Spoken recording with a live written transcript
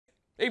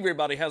Hey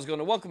everybody, how's it going?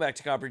 And welcome back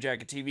to Copper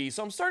Jacket TV.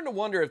 So I'm starting to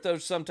wonder if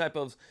there's some type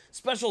of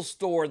special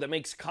store that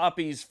makes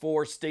copies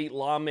for state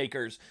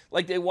lawmakers.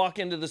 Like they walk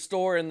into the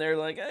store and they're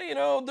like, hey,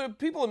 the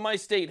people in my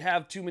state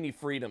have too many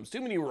freedoms,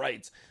 too many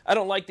rights. I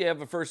don't like they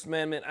have a First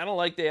Amendment. I don't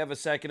like they have a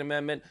Second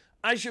Amendment.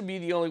 I should be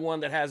the only one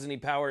that has any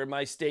power in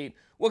my state.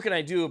 What can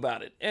I do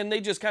about it? And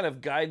they just kind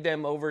of guide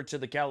them over to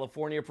the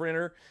California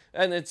printer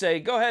and then say,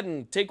 go ahead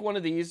and take one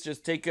of these.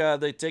 Just take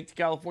the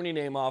California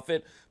name off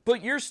it,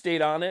 put your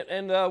state on it,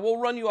 and we'll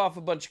run you off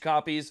a bunch of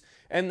copies,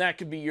 and that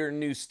could be your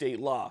new state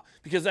law.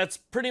 Because that's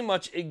pretty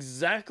much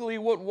exactly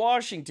what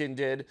Washington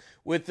did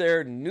with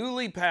their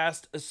newly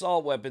passed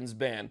assault weapons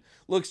ban.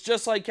 Looks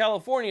just like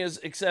California's,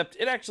 except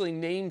it actually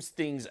names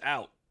things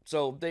out.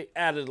 So they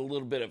added a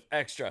little bit of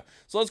extra.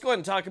 So let's go ahead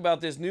and talk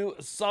about this new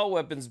assault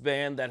weapons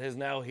ban that has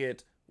now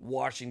hit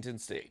Washington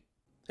State.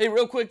 Hey,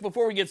 real quick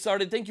before we get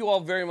started, thank you all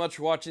very much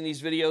for watching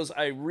these videos.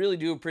 I really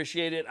do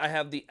appreciate it. I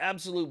have the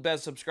absolute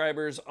best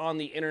subscribers on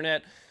the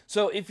internet.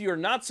 So if you're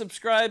not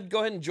subscribed,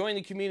 go ahead and join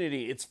the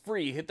community. It's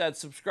free. Hit that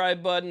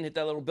subscribe button, hit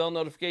that little bell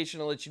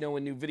notification to let you know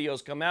when new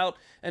videos come out,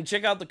 and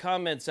check out the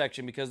comment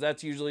section because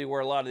that's usually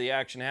where a lot of the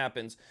action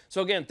happens.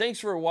 So again, thanks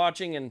for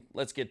watching and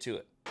let's get to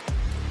it.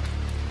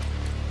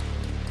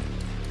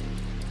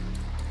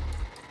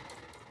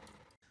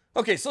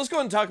 Okay, so let's go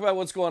ahead and talk about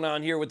what's going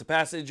on here with the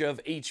passage of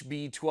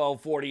HB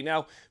 1240.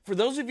 Now, for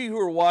those of you who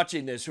are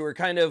watching this, who are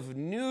kind of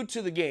new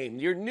to the game,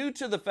 you're new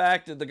to the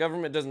fact that the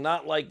government does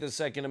not like the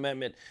Second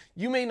Amendment,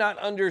 you may not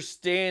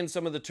understand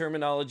some of the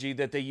terminology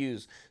that they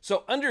use.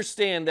 So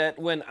understand that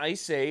when I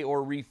say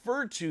or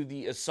refer to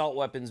the assault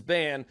weapons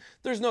ban,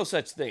 there's no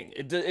such thing.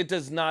 It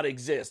does not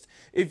exist.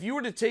 If you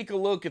were to take a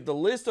look at the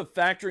list of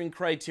factoring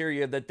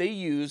criteria that they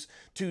use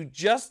to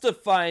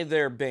justify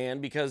their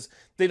ban, because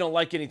they don't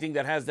like anything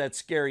that has that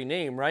scary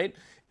name, right?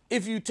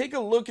 If you take a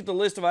look at the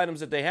list of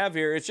items that they have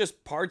here, it's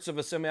just parts of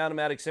a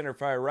semi-automatic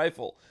centerfire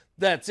rifle.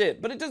 That's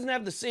it. But it doesn't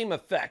have the same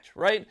effect,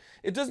 right?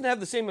 It doesn't have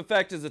the same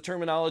effect as the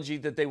terminology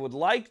that they would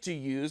like to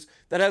use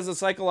that has a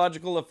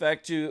psychological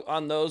effect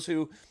on those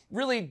who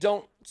really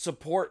don't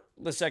support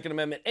the Second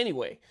Amendment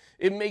anyway.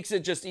 It makes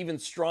it just even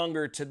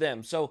stronger to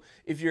them. So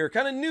if you're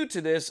kind of new to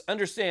this,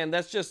 understand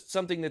that's just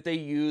something that they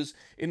use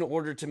in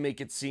order to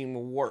make it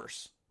seem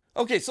worse.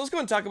 Okay, so let's go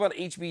and talk about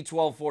HB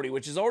 1240,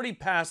 which has already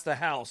passed the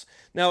House.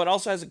 Now, it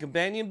also has a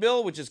companion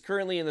bill, which is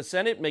currently in the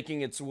Senate,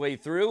 making its way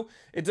through.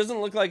 It doesn't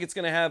look like it's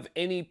going to have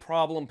any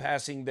problem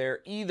passing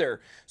there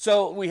either.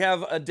 So we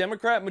have a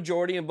Democrat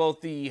majority in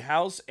both the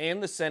House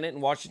and the Senate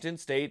in Washington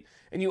State,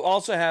 and you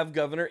also have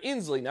Governor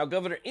Inslee. Now,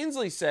 Governor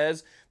Inslee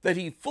says that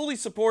he fully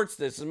supports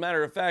this. As a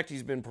matter of fact,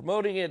 he's been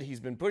promoting it, he's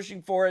been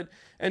pushing for it,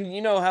 and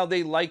you know how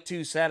they like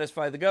to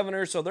satisfy the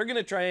governor, so they're going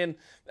to try and,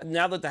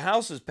 now that the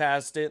House has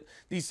passed it,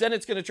 the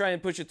Senate's going to try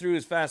and push it through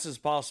as fast as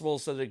possible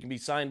so that it can be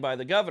signed by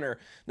the governor.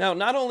 Now,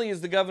 not only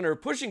is the governor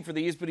pushing for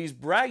these, but he's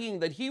bragging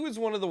that he was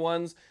one of the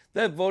ones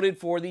that voted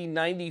for the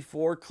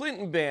 '94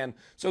 Clinton ban.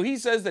 So he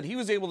says that he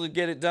was able to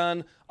get it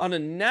done on a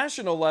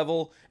national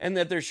level and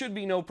that there should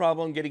be no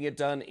problem getting it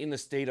done in the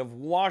state of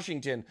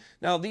Washington.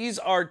 Now, these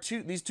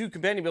two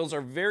companion bills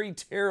are very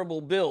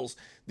terrible bills.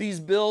 These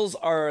bills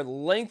are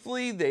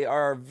lengthy, they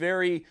are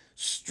very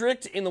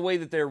strict in the way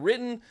that they're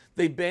written.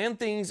 They ban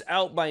things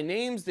out by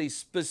names. They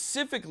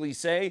specifically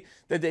say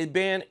that they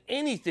ban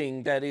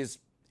anything that is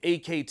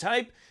AK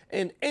type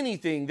and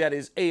anything that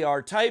is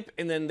AR type,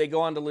 and then they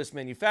go on to list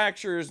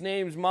manufacturers,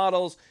 names,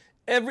 models,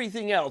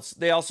 everything else.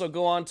 They also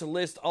go on to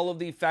list all of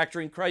the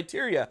factoring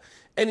criteria.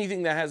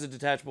 Anything that has a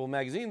detachable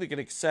magazine that can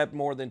accept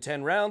more than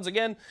 10 rounds.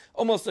 Again,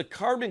 almost a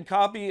carbon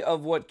copy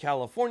of what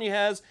California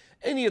has.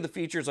 Any of the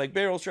features like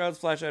barrel shrouds,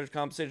 flash hitters,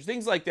 compensators,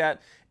 things like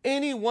that.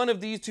 Any one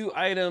of these two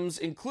items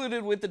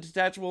included with the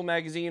detachable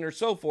magazine or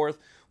so forth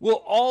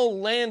will all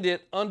land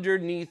it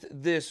underneath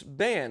this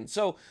ban.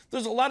 So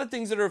there's a lot of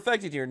things that are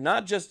affected here,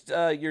 not just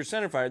your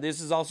centerfire.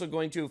 This is also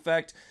going to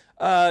affect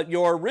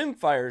your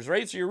rimfires,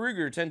 right? So your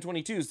Ruger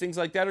 1022s, things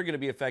like that are going to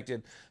be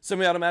affected.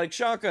 Semi-automatic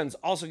shotguns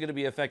also going to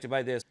be affected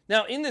by this.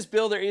 Now, in this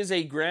bill, there is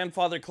a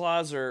grandfather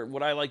clause, or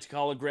what I like to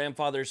call a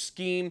grandfather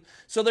scheme.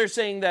 So they're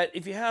saying that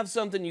if you have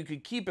something, you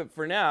could keep it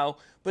for now,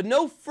 but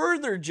no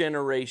further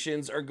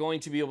generations are going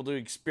to be able to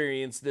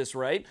experience this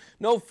right.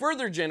 No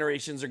further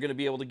generations are going to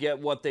be able to get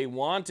what they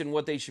want and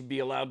what they should be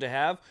allowed to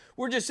have.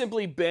 Be just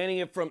simply banning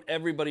it from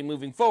everybody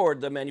moving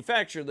forward. The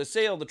manufacture, the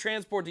sale, the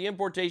transport, the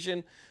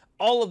importation,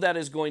 all of that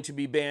is going to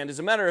be banned. As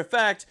a matter of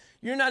fact,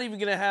 you're not even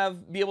going to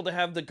be able to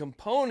have the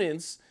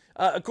components.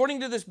 According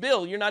to this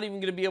bill, you're not even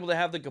going to be able to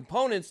have the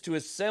components to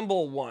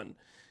assemble one.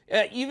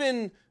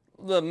 Even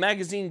the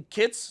magazine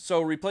kits,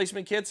 so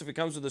replacement kits, if it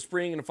comes with a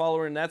spring and a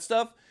follower and that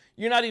stuff,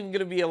 you're not even going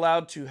to be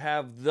allowed to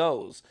have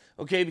those,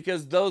 okay?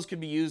 Because those can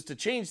be used to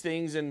change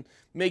things and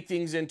make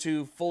things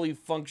into fully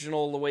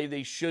functional the way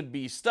they should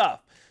be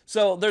stuff.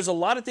 So there's a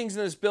lot of things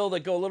in this bill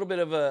that go a little bit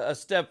of a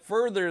step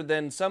further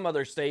than some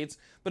other states,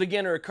 but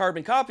again are a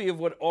carbon copy of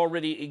what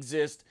already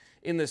exists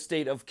in the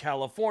state of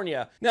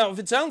California. Now, if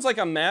it sounds like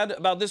I'm mad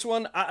about this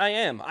one, I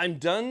am. I'm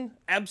done,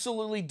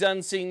 absolutely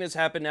done seeing this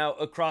happen now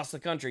across the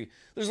country.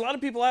 There's a lot of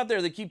people out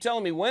there that keep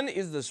telling me, when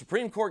is the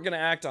Supreme Court going to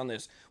act on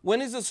this?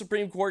 When is the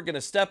Supreme Court going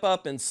to step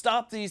up and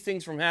stop these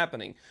things from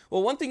happening?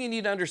 Well, one thing you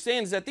need to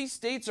understand is that these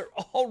states are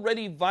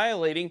already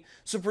violating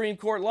Supreme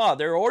Court law.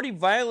 They're already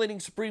violating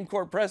Supreme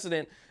Court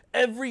precedent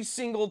every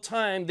single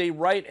time they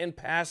write and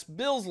pass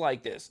bills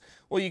like this.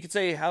 Well, you could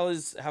say, how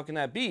can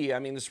that be? I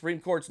mean, the Supreme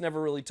Court's never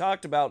really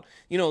talked about,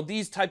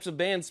 these types of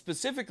bans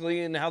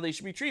specifically and how they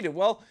should be treated.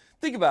 Well,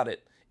 think about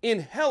it. In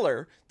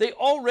Heller, they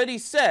already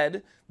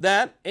said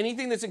that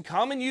anything that's in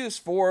common use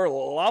for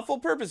lawful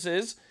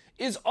purposes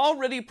is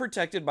already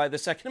protected by the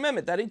Second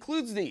Amendment. That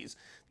includes these.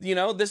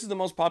 This is the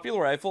most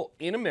popular rifle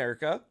in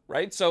America,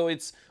 right? So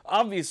it's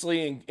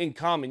obviously in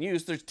common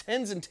use. There's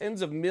tens and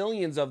tens of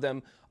millions of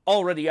them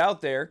already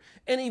out there,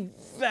 and a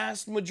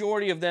vast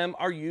majority of them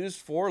are used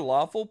for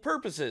lawful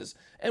purposes.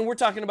 And we're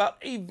talking about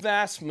a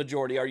vast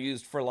majority are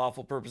used for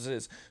lawful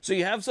purposes. So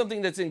you have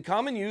something that's in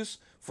common use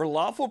for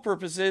lawful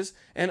purposes,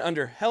 and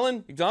under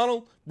Helen,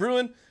 McDonald,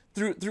 Bruen,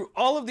 through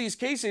all of these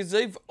cases,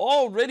 they've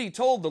already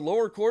told the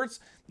lower courts,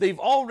 they've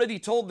already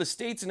told the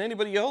states and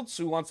anybody else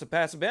who wants to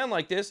pass a ban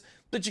like this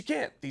that you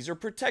can't. These are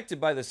protected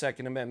by the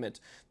Second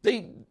Amendment.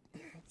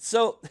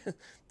 So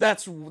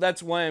that's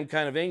why I'm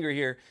kind of angry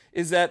here,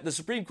 is that the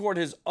Supreme Court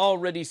has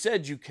already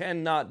said you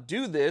cannot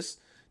do this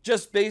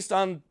just based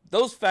on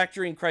those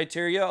factoring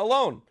criteria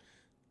alone.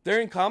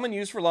 They're in common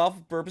use for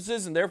lawful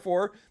purposes, and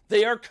therefore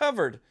they are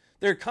covered.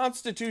 They're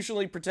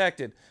constitutionally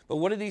protected. But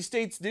what do these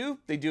states do?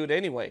 They do it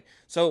anyway.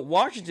 So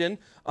Washington,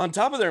 on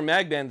top of their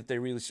mag ban that they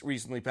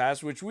recently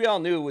passed, which we all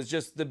knew was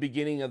just the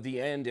beginning of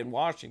the end in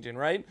Washington,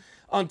 right?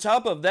 On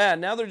top of that,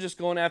 now they're just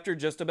going after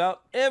just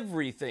about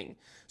everything.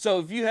 So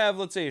if you have,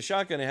 let's say, a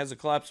shotgun that has a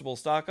collapsible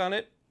stock on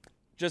it,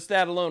 just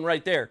that alone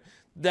right there,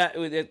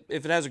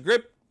 if it has a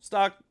grip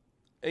stock,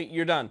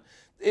 you're done.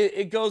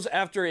 It goes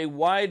after a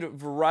wide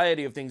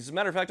variety of things. As a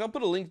matter of fact, I'll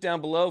put a link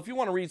down below. If you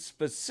want to read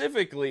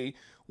specifically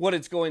what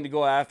it's going to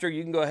go after,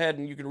 you can go ahead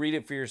and you can read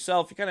it for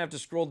yourself. You kind of have to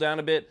scroll down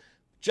a bit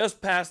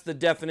just past the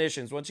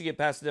definitions. Once you get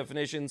past the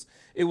definitions,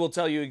 it will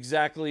tell you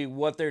exactly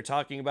what they're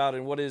talking about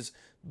and what is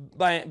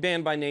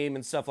banned by name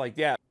and stuff like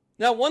that.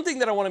 Now, one thing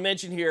that I want to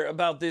mention here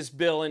about this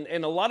bill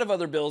and a lot of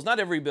other bills,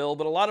 not every bill,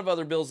 but a lot of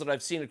other bills that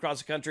I've seen across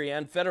the country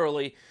and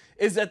federally,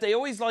 is that they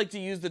always like to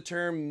use the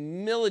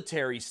term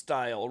military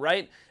style,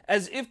 right?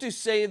 As if to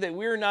say that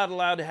we're not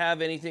allowed to have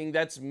anything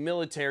that's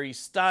military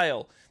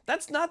style.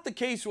 That's not the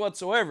case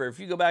whatsoever. If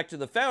you go back to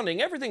the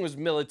founding, everything was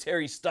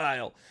military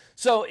style.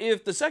 So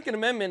if the Second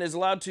Amendment is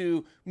allowed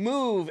to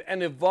move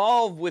and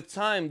evolve with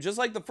time, just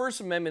like the First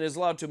Amendment is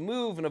allowed to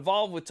move and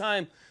evolve with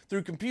time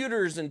through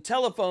computers and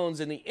telephones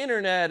and the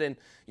internet and,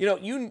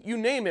 you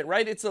name it,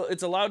 right? It's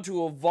allowed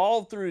to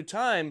evolve through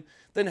time.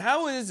 Then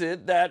how is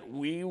it that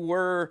we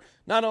were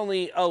not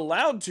only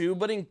allowed to,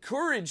 but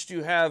encouraged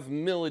to have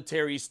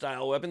military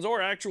style weapons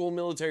or actual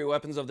military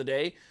weapons of the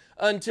day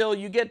until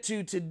you get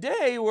to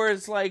today where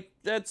it's like,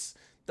 that's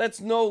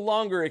no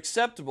longer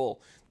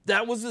acceptable.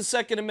 That was the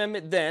Second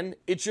Amendment then.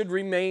 It should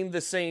remain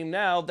the same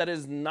now. That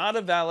is not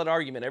a valid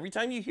argument. Every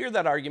time you hear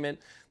that argument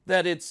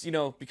that it's,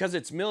 because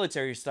it's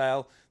military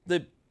style,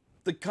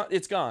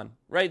 it's gone,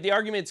 right? The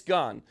argument's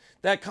gone.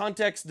 That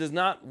context does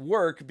not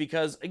work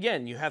because,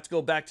 again, you have to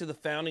go back to the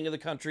founding of the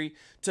country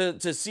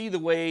to see the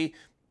way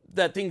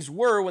that things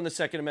were when the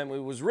Second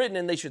Amendment was written,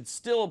 and they should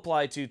still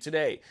apply to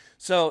today.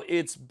 So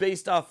it's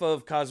based off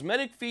of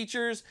cosmetic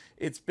features,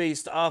 it's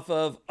based off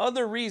of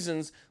other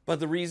reasons, but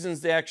the reasons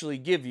they actually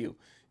give you.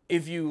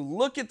 If you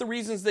look at the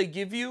reasons they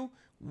give you,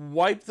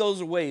 wipe those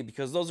away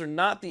because those are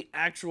not the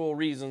actual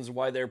reasons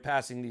why they're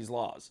passing these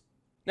laws.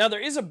 Now,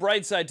 there is a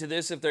bright side to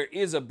this, if there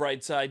is a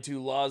bright side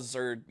to laws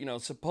or,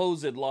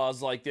 supposed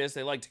laws like this.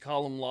 They like to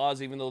call them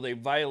laws even though they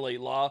violate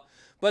law.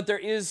 But there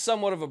is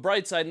somewhat of a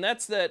bright side, and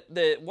that's that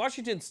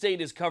Washington State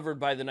is covered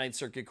by the Ninth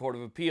Circuit Court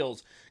of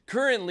Appeals.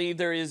 Currently,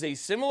 there is a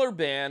similar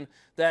ban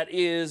that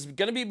is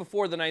going to be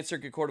before the Ninth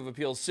Circuit Court of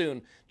Appeals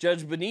soon.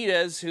 Judge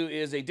Benitez, who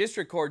is a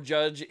district court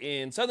judge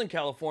in Southern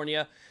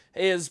California,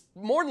 is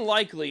more than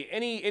likely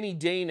any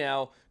day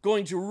now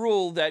going to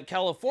rule that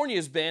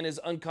California's ban is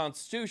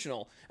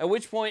unconstitutional, at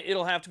which point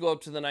it'll have to go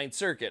up to the Ninth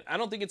Circuit. I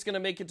don't think it's going to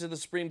make it to the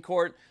Supreme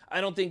Court. I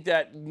don't think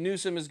that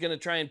Newsom is going to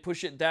try and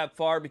push it that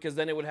far because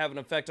then it would have an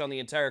effect on the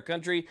entire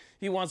country.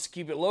 He wants to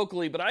keep it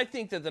locally, but I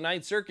think that the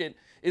Ninth Circuit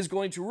is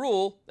going to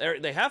rule, or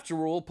they have to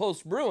rule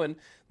post-Bruen,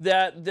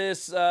 that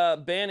this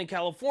ban in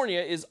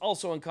California is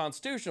also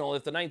unconstitutional.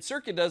 If the Ninth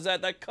Circuit does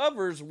that, that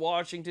covers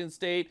Washington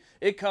State,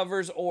 it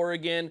covers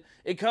Oregon,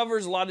 it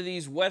covers a lot of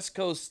these West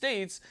Coast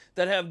states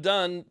that have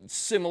done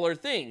similar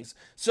things.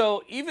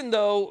 So even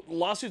though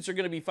lawsuits are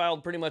going to be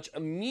filed pretty much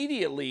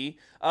immediately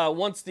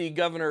once the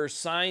governor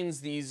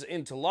signs these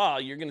into law,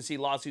 you're going to see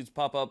lawsuits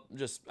pop up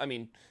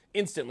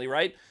instantly,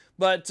 right?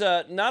 But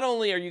not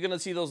only are you going to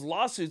see those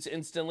lawsuits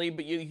instantly,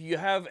 but you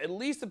have at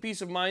least a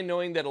peace of mind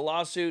knowing that a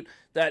lawsuit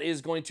that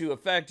is going to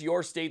affect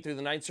your state through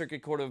the Ninth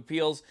Circuit Court of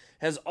Appeals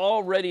has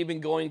already been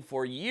going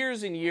for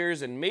years and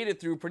years and made it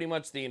through pretty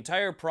much the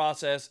entire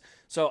process.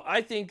 So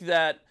I think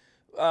that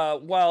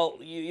while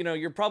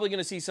you're probably going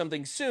to see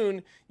something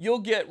soon, you'll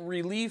get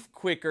relief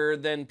quicker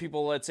than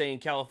people, let's say in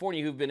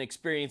California, who've been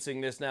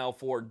experiencing this now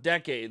for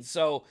decades.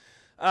 So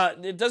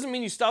it doesn't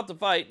mean you stop the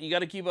fight. You got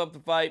to keep up the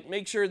fight.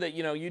 Make sure that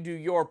you do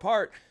your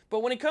part.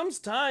 But when it comes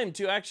time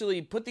to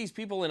actually put these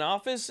people in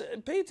office,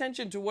 pay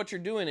attention to what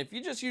you're doing. If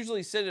you just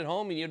usually sit at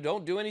home and you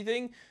don't do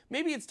anything,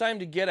 maybe it's time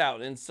to get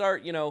out and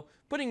start,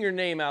 putting your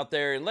name out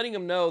there and letting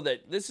them know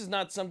that this is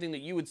not something that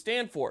you would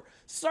stand for.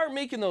 Start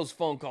making those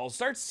phone calls.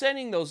 Start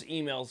sending those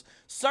emails.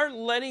 Start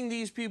letting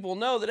these people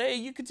know that, hey,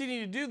 you continue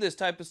to do this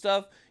type of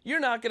stuff, you're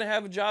not going to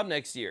have a job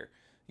next year.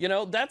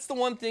 That's the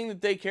one thing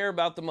that they care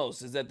about the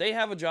most, is that they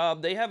have a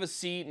job, they have a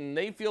seat, and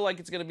they feel like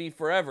it's going to be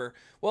forever.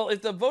 Well,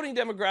 if the voting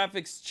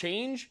demographics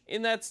change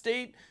in that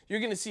state, you're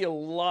going to see a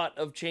lot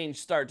of change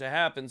start to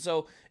happen.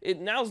 So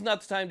now's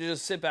not the time to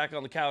just sit back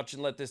on the couch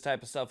and let this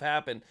type of stuff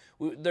happen.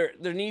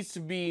 There needs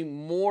to be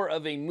more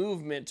of a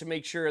movement to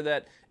make sure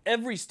that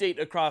every state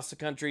across the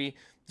country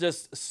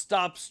just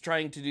stops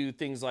trying to do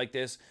things like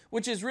this,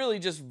 which is really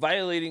just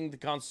violating the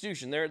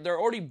Constitution.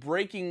 They're already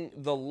breaking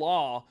the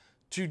law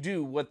to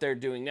do what they're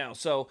doing now.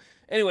 So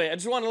anyway, I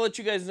just want to let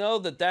you guys know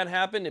that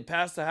happened. It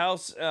passed the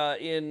House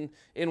in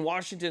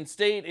Washington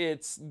State.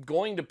 It's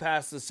going to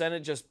pass the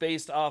Senate just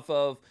based off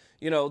of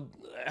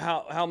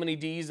how many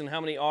D's and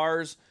how many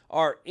R's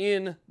are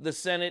in the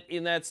Senate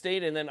in that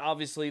state. And then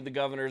obviously the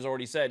governor's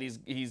already said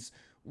he's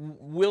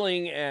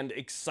willing and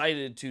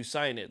excited to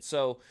sign it.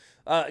 So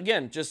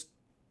again, just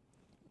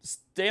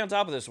stay on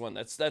top of this one.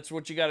 That's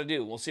what you got to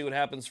do. We'll see what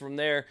happens from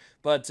there.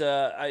 But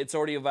it's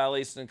already a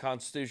violation of the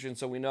Constitution,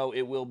 so we know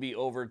it will be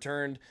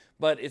overturned.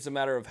 But it's a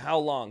matter of how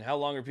long. How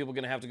long are people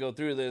going to have to go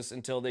through this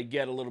until they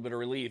get a little bit of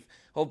relief?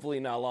 Hopefully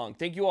not long.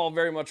 Thank you all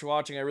very much for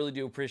watching. I really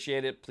do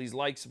appreciate it. Please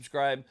like,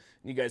 subscribe, and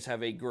you guys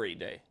have a great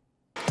day.